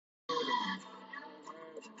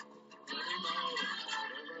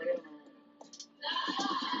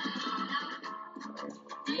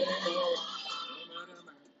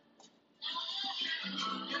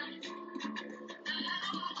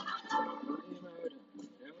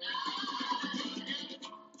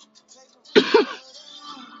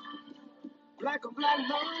Black on black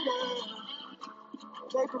murder.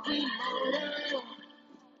 Black on black murder.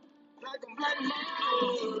 Black on black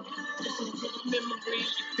murder.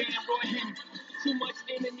 Memories, damn Roy Henry. Too much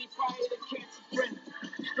enemy fire to cancer friend.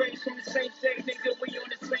 Straight from the same shade, nigga, we on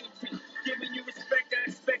the same team. Giving you respect, I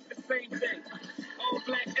expect the same thing. All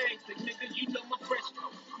black accent, nigga, you know my fresh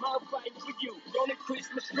flow. My fight for you, don't increase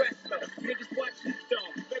my stress though. Niggas watch this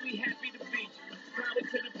though, very happy to be you. Power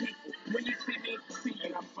to the people, when you see me, see you.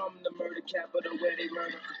 And I'm from the murder capital where they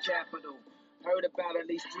murder for capital. Heard about at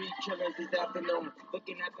least 3 killings this afternoon.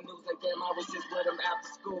 Looking at the news like damn, I was just let them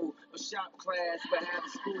after school. A shop class, but after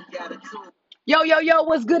school got a tool. Yo,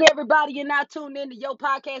 what's good, everybody? You're now tuned in to Yo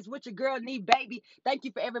Podcast with your girl, Nee Baby. Thank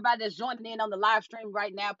you for everybody that's joining in on the live stream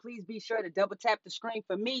right now. Please be sure to double tap the screen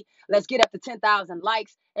for me. Let's get up to 10,000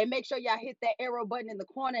 likes. And make sure y'all hit that arrow button in the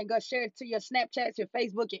corner and go share it to your Snapchats, your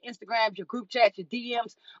Facebook, your Instagrams, your group chats, your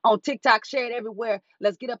DMs on TikTok. Share it everywhere.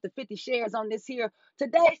 Let's get up to 50 shares on this here.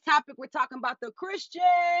 Today's topic, we're talking about the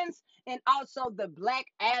Christians and also the Black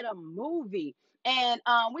Adam movie. And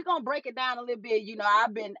we're gonna break it down a little bit. You know, I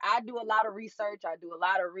do a lot of research, I do a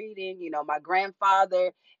lot of reading. You know, my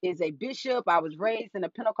grandfather is a bishop. I was raised in a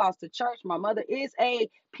Pentecostal church. My mother is a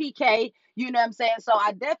PK, you know what I'm saying? So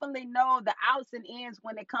I definitely know the outs and ins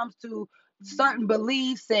when it comes to certain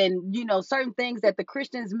beliefs and certain things that the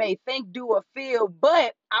Christians may think, do, or feel.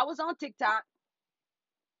 But I was on TikTok,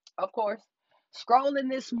 of course, scrolling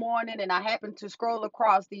this morning, and I happened to scroll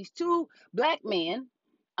across these two black men.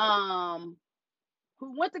 Um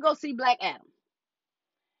who went to go see Black Adam.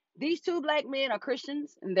 These two black men are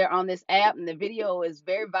Christians and they're on this app, and the video is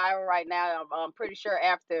very viral right now. I'm pretty sure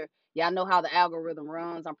after y'all know how the algorithm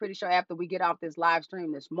runs. I'm pretty sure after we get off this live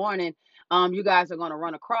stream this morning, you guys are going to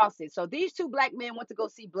run across it. So these two black men went to go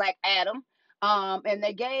see Black Adam. And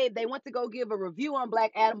they went to go give a review on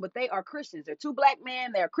Black Adam, but they are Christians. They're two black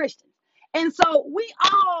men, they're Christians. And so we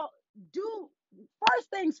all do first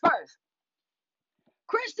things first.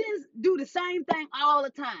 Christians do the same thing all the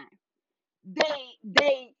time.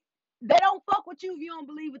 They don't fuck with you if you don't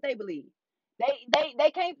believe what they believe.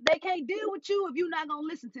 They can't deal with you if you're not gonna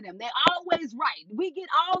listen to them. They're always right. We get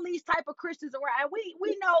all these type of Christians around.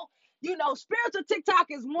 We know, spiritual TikTok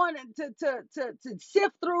is one to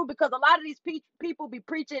sift through, because a lot of these people be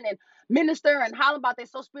preaching and minister and hollering about they're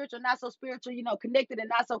so spiritual, not so spiritual, connected and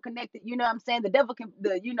not so connected. You know what I'm saying? The devil can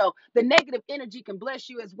the negative energy can bless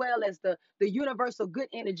you as well as the universal good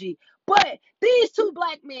energy. But these two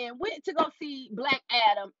black men went to go see Black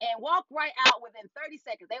Adam and walked right out within 30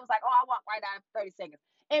 seconds. They was like, oh, I walked right out in 30 seconds.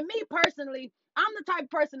 And me personally, I'm the type of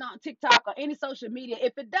person on TikTok or any social media,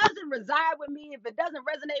 if it doesn't reside with me, if it doesn't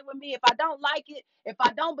resonate with me, if I don't like it, if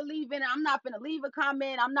I don't believe in it, I'm not finna leave a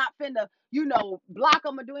comment. I'm not finna, block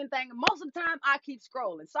them or do anything. Most of the time, I keep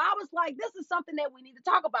scrolling. So I was like, this is something that we need to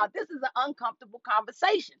talk about. This is an uncomfortable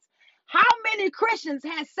conversations. How many Christians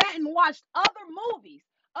have sat and watched other movies,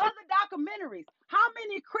 other documentaries? How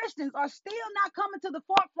many Christians are still not coming to the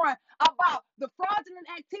forefront about the fraudulent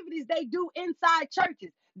activities they do inside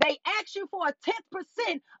churches? They ask you for a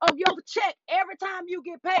 10% of your check every time you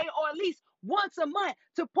get paid, or at least once a month,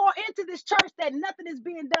 to pour into this church that nothing is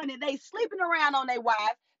being done. And they sleeping around on their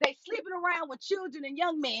wives. They sleeping around with children and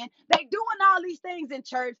young men. They doing all these things in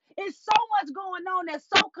church. It's so much going on that's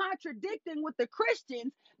so contradicting with the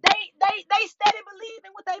Christians. They steady believe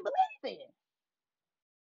in what they believe in.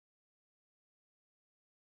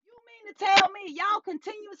 You mean to tell me y'all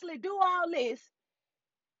continuously do all this,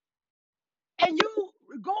 and you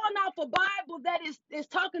going off a Bible that is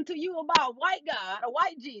talking to you about white God or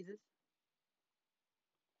white Jesus?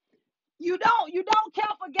 You don't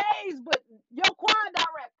care for gays, but your choir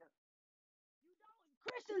director.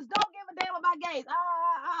 Christians don't give a damn about gays.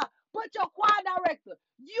 But your choir director,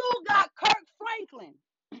 you got Kirk Franklin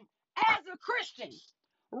as a Christian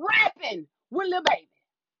rapping with Lil Baby.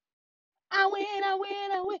 I win, I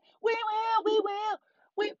win, I win. We will, we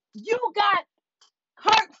will. You got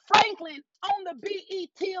Kirk Franklin on the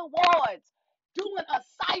BET Awards doing a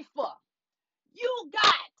cipher. You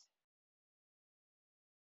got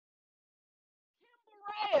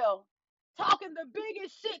Burrell talking the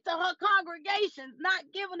biggest shit to her congregations, not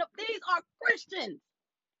giving up. These are Christians.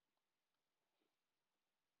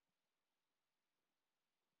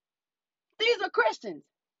 These are Christians.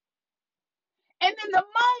 And in the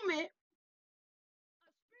moment,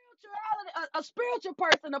 spirituality, a spiritual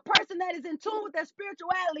person, a person that is in tune with their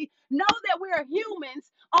spirituality, know that we are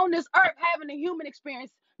humans on this earth having a human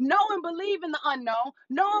experience. Know and believe in the unknown.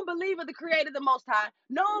 Know and believe in the creator, the most high.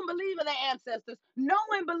 Know and believe in their ancestors. Know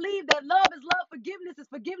and believe that love is love, forgiveness is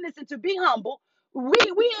forgiveness, and to be humble.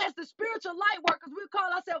 We as the spiritual light workers, we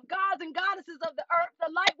call ourselves gods and goddesses of the earth,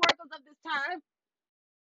 the light workers of this time.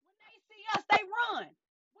 When they see us, they run.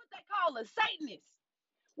 What they call us, Satanists.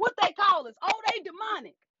 What they call us, oh, they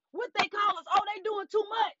demonic. What they call us, oh, they doing too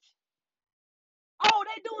much. Oh,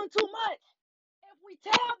 they doing too much. If we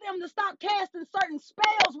tell them to stop casting certain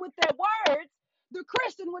spells with their words, the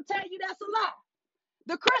Christian will tell you that's a lie.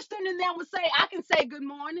 The Christian in them will say, I can say good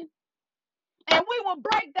morning. And we will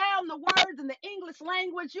break down the words in the English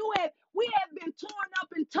language. We have been torn up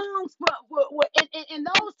in tongues in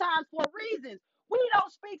those times for reasons. We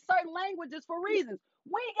don't speak certain languages for reasons.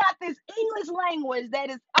 We got this English language that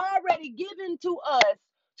is already given to us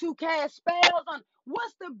to cast spells on.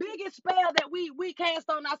 What's the biggest spell that we cast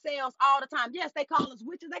on ourselves all the time? Yes, they call us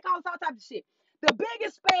witches. They call us all types of shit. The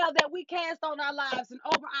biggest spell that we cast on our lives and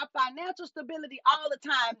over our financial stability all the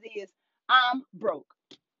time is I'm broke.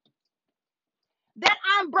 That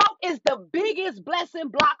I'm broke is the biggest blessing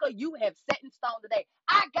blocker you have set in stone today.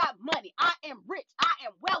 I got money. I am rich. I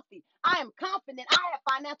am wealthy. I am confident. I have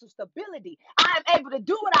financial stability. I am able to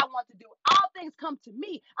do what I want to do. All things come to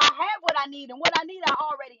me. I have what I need, and what I need, I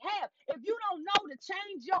already have. If you don't know to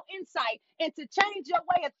change your insight and to change your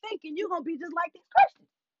way of thinking, you're going to be just like these Christians.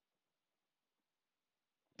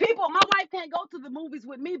 People, my wife can't go to the movies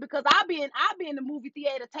with me because I be in the movie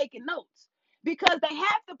theater taking notes because they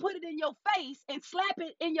have to put it in your face and slap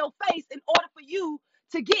it in your face in order for you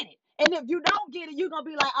to get it. And if you don't get it, you're gonna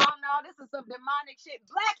be like, oh no, this is some demonic shit.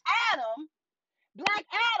 Black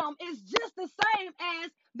Adam is just the same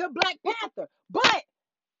as the Black Panther, but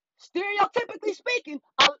stereotypically speaking,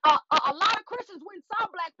 a lot of Christians went and saw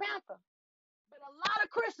Black Panther. But a lot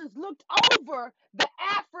of Christians looked over the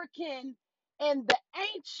African and the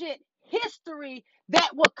ancient history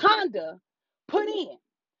that Wakanda put in.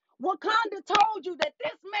 Wakanda told you that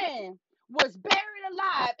this man was buried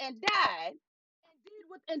alive and died and did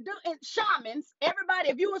what and shamans. Everybody,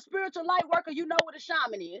 if you a spiritual light worker, you know what a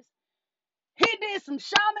shaman is. He did some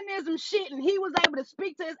shamanism shit and he was able to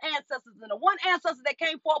speak to his ancestors. And the one ancestor that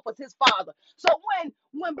came forth was his father. So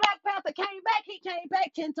when Black Panther came back, he came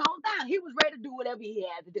back 10 toes down. He was ready to do whatever he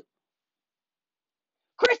had to do.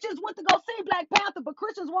 Christians went to go see Black Panther, but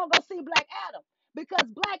Christians won't go see Black Adam because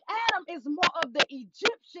Black Adam is more of the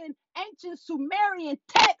Egyptian, ancient Sumerian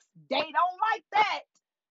text. They don't like that.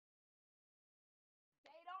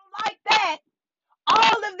 They don't like that.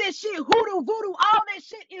 All of this shit, hoodoo, voodoo, all this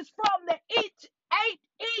shit is from the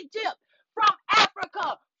Egypt, from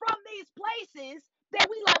Africa, from these places that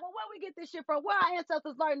we like, well, where we get this shit from? Where our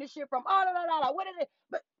ancestors learned this shit from? Oh, no, no, no, no. What is it?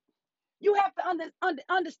 But you have to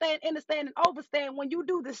understand, and overstand when you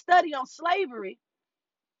do the study on slavery.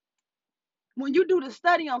 When you do the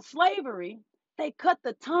study on slavery, they cut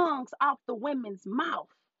the tongues off the women's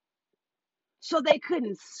mouth so they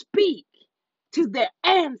couldn't speak to their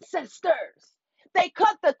ancestors. They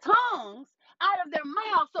cut the tongues out of their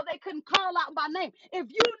mouths so they couldn't call out by name. If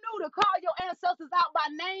you knew to call your ancestors out by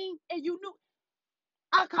name and you knew,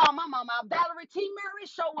 I call my mama out. Valerie T. Murray,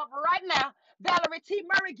 show up right now. Valerie T.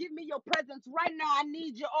 Murray, give me your presence right now. I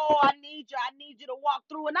need you. Oh, I need you. I need you to walk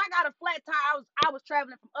through. And I got a flat tire. I was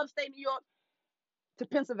traveling from upstate New York to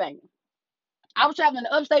Pennsylvania. I was traveling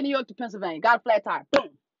to upstate New York to Pennsylvania. Got a flat tire.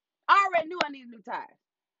 Boom. I already knew I needed new tires.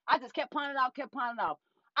 I just kept pounding off, kept pounding off.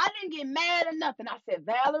 I didn't get mad or nothing. I said,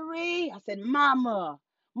 Valerie, I said, Mama,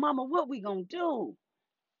 what we gonna do?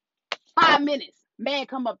 5 minutes. Man,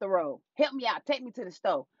 come up the road. Help me out. Take me to the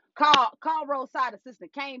store. Call roadside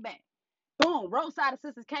assistant. Came back. Boom. Roadside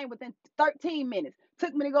assistance came within 13 minutes.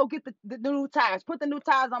 Took me to go get the new tires. Put the new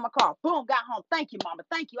tires on my car. Boom. Got home. Thank you, Mama.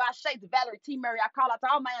 Thank you. I shake the Valerie T. Murray. I call out to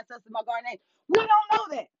all my ancestors, my guardian angels. We don't know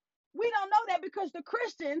that. We don't know that because the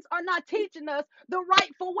Christians are not teaching us the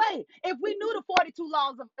rightful way. If we knew the 42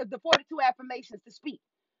 laws of the 42 affirmations to speak,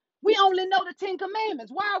 we only know the 10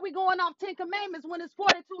 commandments. Why are we going off 10 commandments when it's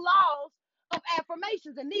 42 laws of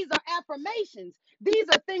affirmations? And these are affirmations. These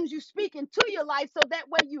are things you speak into your life so that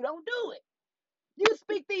way you don't do it. You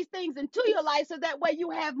speak these things into your life so that way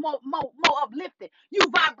you have more uplifting. You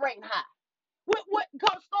vibrating high. What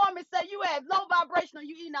Coach Stormy said, you have low vibrational,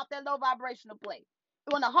 you eating off that low vibrational plate.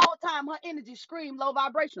 When the whole time her energy scream low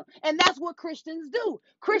vibrational. And that's what Christians do.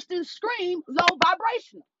 Christians scream low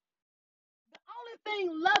vibrational. The only thing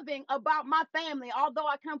loving about my family, although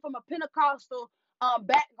I come from a Pentecostal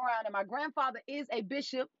background and my grandfather is a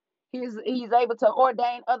bishop, He's able to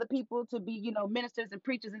ordain other people to be, ministers and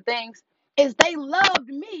preachers and things, is they loved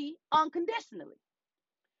me unconditionally,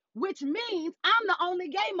 which means I'm the only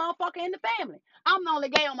gay motherfucker in the family. I'm the only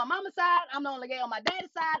gay on my mama's side. I'm the only gay on my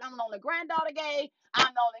daddy's side. I'm the only granddaughter gay.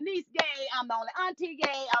 I'm the only niece gay. I'm the only auntie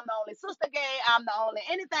gay. I'm the only sister gay. I'm the only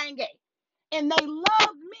anything gay. And they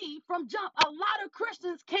love me from jump. A lot of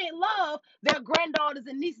Christians can't love their granddaughters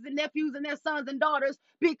and nieces and nephews and their sons and daughters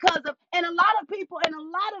because of, and a lot of people and a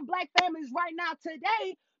lot of black families right now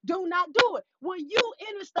today do not do it. When you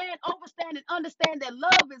understand, overstand, and understand that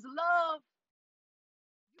love is love,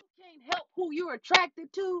 you can't help who you're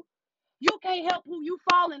attracted to, you can't help who you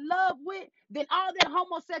fall in love with, then all that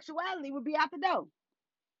homosexuality would be out the door.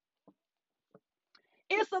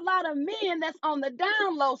 It's a lot of men that's on the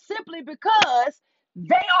down low simply because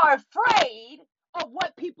they are afraid of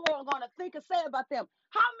what people are going to think or say about them.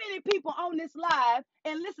 How many people on this live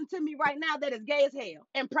and listen to me right now that is gay as hell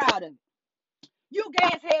and proud of it? You gay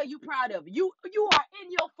as hell, you proud of it. You are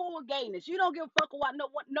in your full gayness. You don't give a fuck what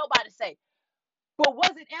nobody say. But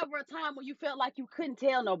was it ever a time where you felt like you couldn't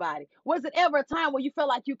tell nobody? Was it ever a time where you felt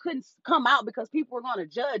like you couldn't come out because people were going to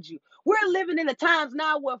judge you? We're living in the times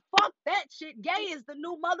now where fuck that shit. Gay is the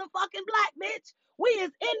new motherfucking black, bitch. We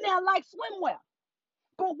is in there like swimwear.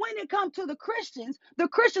 But when it comes to the Christians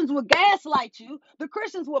will gaslight you. The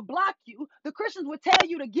Christians will block you. The Christians will tell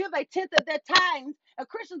you to give a tenth of their tithes. The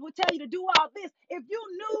Christians will tell you to do all this. If you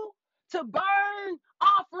knew to burn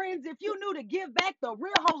offerings, if you knew to give back the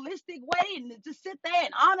real holistic way and to just sit there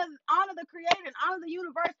and honor the creator and honor the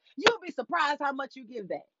universe, you'll be surprised how much you give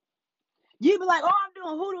back. You be like, oh, I'm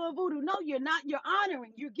doing hoodoo and voodoo. No, you're not. You're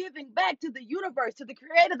honoring. You're giving back to the universe, to the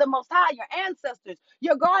creator, the most high, your ancestors,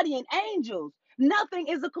 your guardian angels. Nothing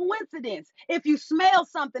is a coincidence. If you smell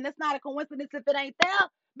something, it's not a coincidence if it ain't there.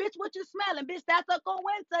 Bitch, what you smelling? Bitch, that's a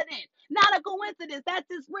coincidence. Not a coincidence. That's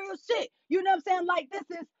just real shit. You know what I'm saying? Like,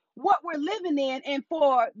 this is what we're living in. And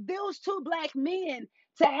for those two black men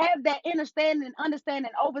to have that understanding,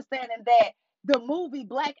 overstanding that the movie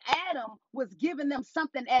Black Adam was giving them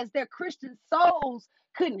something as their Christian souls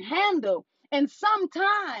couldn't handle. And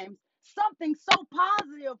sometimes something so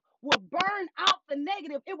positive will burn out the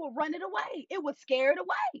negative. It will run it away. It will scare it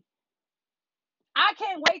away. I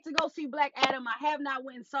can't wait to go see Black Adam. I have not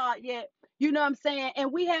went and saw it yet. You know what I'm saying?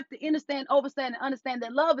 And we have to understand, overstand, and understand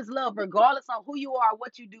that love is love, regardless of who you are,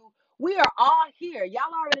 what you do. We are all here.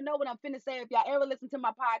 Y'all already know what I'm finna say. If y'all ever listen to my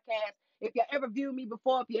podcast, if y'all ever viewed me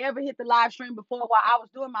before, if you ever hit the live stream before while I was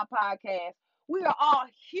doing my podcast, we are all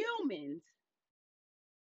humans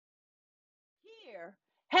here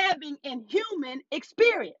having a human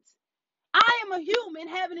experience. I am a human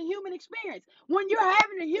having a human experience. When you're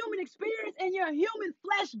having a human experience and you're a human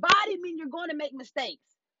flesh body, mean you're going to make mistakes.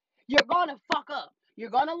 You're going to fuck up. You're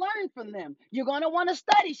going to learn from them. You're going to want to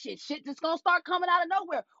study shit. Shit just going to start coming out of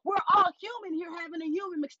nowhere. We're all human here having a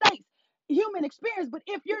human mistakes, human experience. But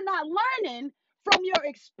if you're not learning from your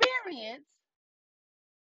experience,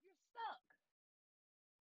 you're stuck.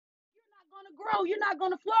 You're not going to grow. You're not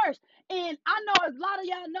going to flourish. And I know a lot of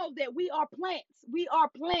y'all know that we are plants. We are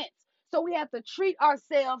plants. So we have to treat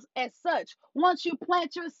ourselves as such. Once you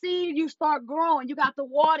plant your seed, you start growing. You got to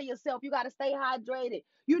water yourself. You got to stay hydrated.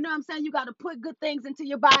 You know what I'm saying? You got to put good things into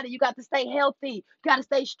your body. You got to stay healthy. You got to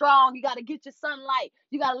stay strong. You got to get your sunlight.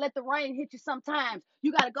 You got to let the rain hit you sometimes.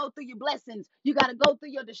 You got to go through your blessings. You got to go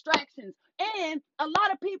through your distractions. And a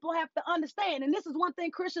lot of people have to understand, and this is one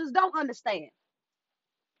thing Christians don't understand.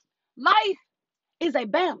 Life is a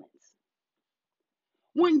balance.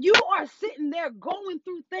 When you are sitting there going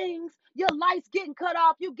through things, your lights getting cut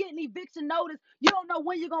off, you getting eviction notice, you don't know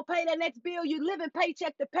when you're going to pay that next bill, you're living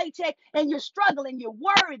paycheck to paycheck, and you're struggling, you're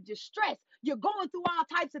worried, you're stressed, you're going through all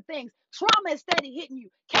types of things. Trauma is steady hitting you.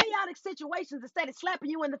 Chaotic situations are steady slapping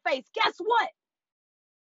you in the face. Guess what?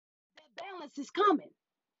 That balance is coming.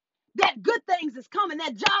 That good things is coming.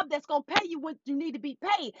 That job that's going to pay you what you need to be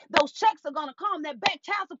paid. Those checks are going to come. That back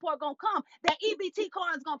child support going to come. That EBT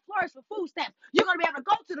card is going to flourish for food stamps. You're going to be able to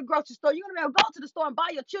go to the grocery store. You're going to be able to go to the store and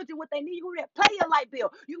buy your children what they need. You're going to be able to pay your light bill.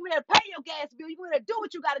 You're going to be able to pay your gas bill. You're going to be able to do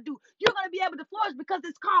what you got to do. You're going to be able to flourish because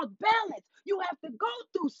it's called balance. You have to go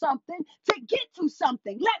through something to get to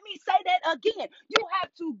something. Let me say that again. You have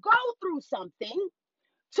to go through something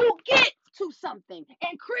to get to something.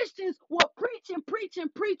 And Christians will preach and preach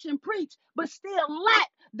and preach and preach, but still lack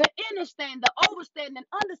the understanding, the overstanding, and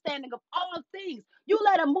understanding of all things. You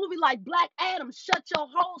let a movie like Black Adam shut your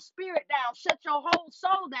whole spirit down, shut your whole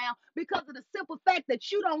soul down because of the simple fact that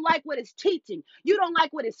you don't like what it's teaching. You don't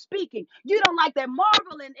like what it's speaking. You don't like that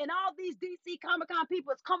Marvel and all these DC Comic Con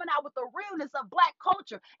people is coming out with the realness of black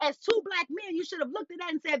culture. As two black men, you should have looked at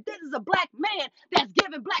that and said, this is a black man that's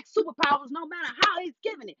giving black superpowers no matter how he's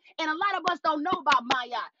giving it. And a lot of us don't know about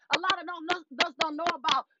Maya. A lot of us don't know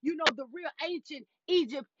about, the real ancient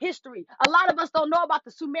Egypt history. A lot of us don't know about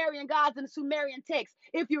the Sumerian gods and the Sumerian texts.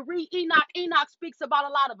 If you read Enoch, Enoch speaks about a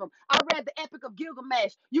lot of them. I read the Epic of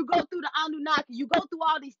Gilgamesh. You go through the Anunnaki. You go through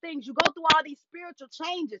all these things. You go through all these spiritual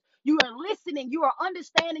changes. You are listening. You are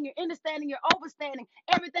understanding. You're understanding. You're overstanding.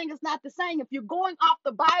 Everything is not the same. If you're going off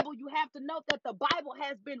the Bible, you have to note that the Bible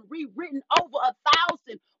has been rewritten over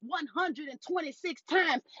 1,126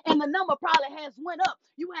 times, and the number probably has went up.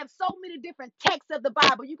 You have so many different texts of the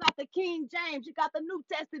Bible. You got the King James. You got the New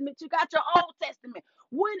Testament. You got your Old Testament.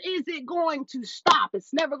 When is it going to stop?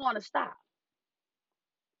 It's never going to stop.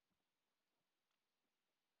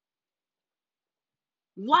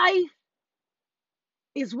 Life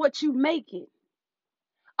is what you make it.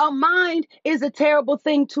 A mind is a terrible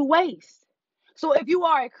thing to waste. So if you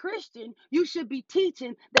are a Christian, you should be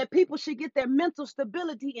teaching that people should get their mental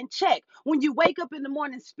stability in check. When you wake up in the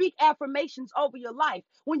morning, speak affirmations over your life.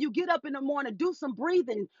 When you get up in the morning, do some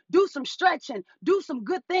breathing, do some stretching, do some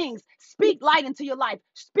good things. Speak light into your life.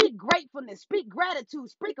 Speak gratefulness, speak gratitude,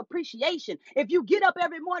 speak appreciation. If you get up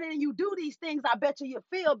every morning and you do these things, I bet you'll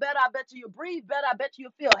feel better. I bet you'll breathe better. I bet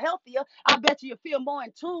you'll feel healthier. I bet you'll feel more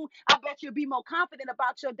in tune. I bet you'll be more confident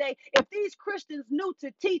about your day. If these Christians knew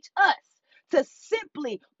to teach us to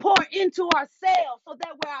simply pour into ourselves so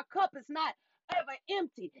that way our cup is not ever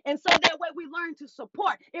empty, and so that way we learn to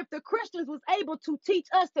support. If the Christians was able to teach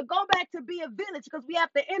us to go back to be a village, because we have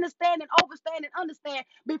to understand and overstand and understand,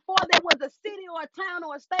 before there was a city or a town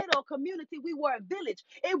or a state or a community, we were a village.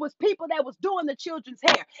 It was people that was doing the children's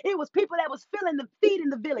hair. It was people that was feeding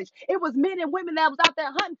the village. It was men and women that was out there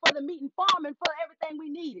hunting for the meat and farming for everything we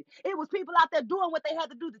needed. It was people out there doing what they had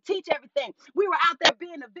to do to teach everything. We were out there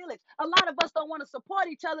being a village. A lot of us don't want to support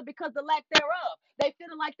each other because the lack thereof. They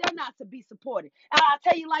feeling like they're not to be supported. And I'll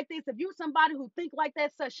tell you like this, if you somebody who think like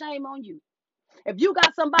that, such shame on you. If you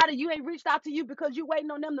got somebody you ain't reached out to you because you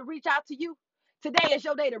waiting on them to reach out to you, today is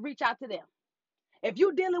your day to reach out to them. If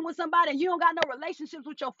you're dealing with somebody and you don't got no relationships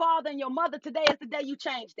with your father and your mother, today is the day you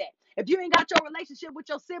change that. If you ain't got your relationship with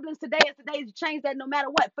your siblings, today is the day you change that no matter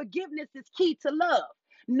what. Forgiveness is key to love.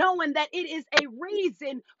 Knowing that it is a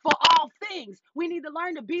reason for all things. We need to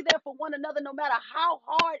learn to be there for one another no matter how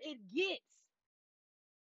hard it gets.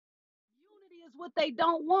 Unity is what they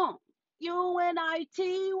don't want.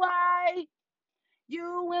 UNITY.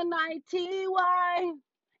 UNITY.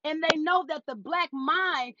 And they know that the black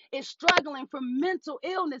mind is struggling from mental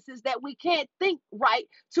illnesses that we can't think right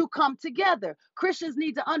to come together. Christians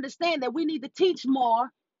need to understand that we need to teach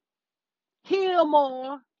more, heal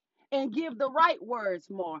more, and give the right words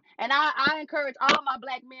more. And I encourage all my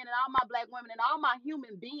black men and all my black women and all my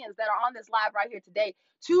human beings that are on this live right here today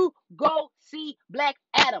to go see Black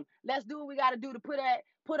Adam. Let's do what we got to do to put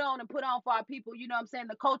on for our people. You know what I'm saying?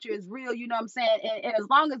 The culture is real. You know what I'm saying? And as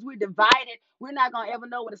long as we're divided, we're not going to ever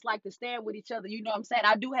know what it's like to stand with each other. You know what I'm saying?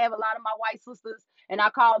 I do have a lot of my white sisters, and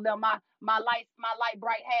I call them my light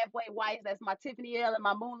bright halfway whites. That's my Tiffany L and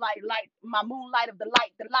my moonlight of the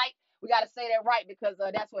light. We got to say that right because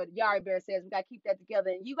that's what Yari Bear says. We got to keep that together.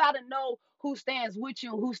 And you got to know who stands with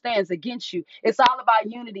you and who stands against you. It's all about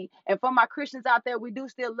unity. And for my Christians out there, we do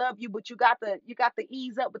still love you, but you got to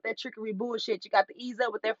ease up with that trickery bullshit. You got to ease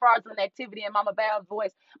up with that fraudulent activity in Mama Val's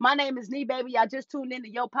voice. My name is Nee Baby. Y'all just tuned into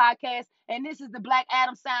your podcast, and this is the Black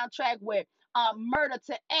Adam soundtrack with Murder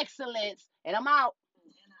to Excellence. And I'm out.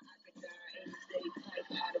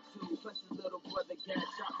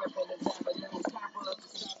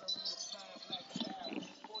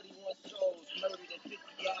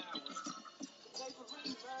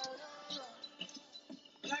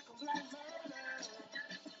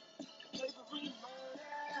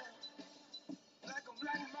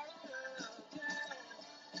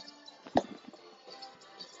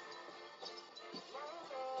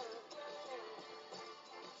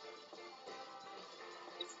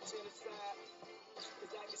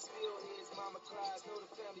 Cause I can still hear his mama cries. Know the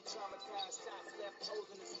family traumatized. Shots left holes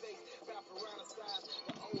in his face. Wrap around his eyes.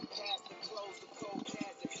 The old pastor closed the cold cast.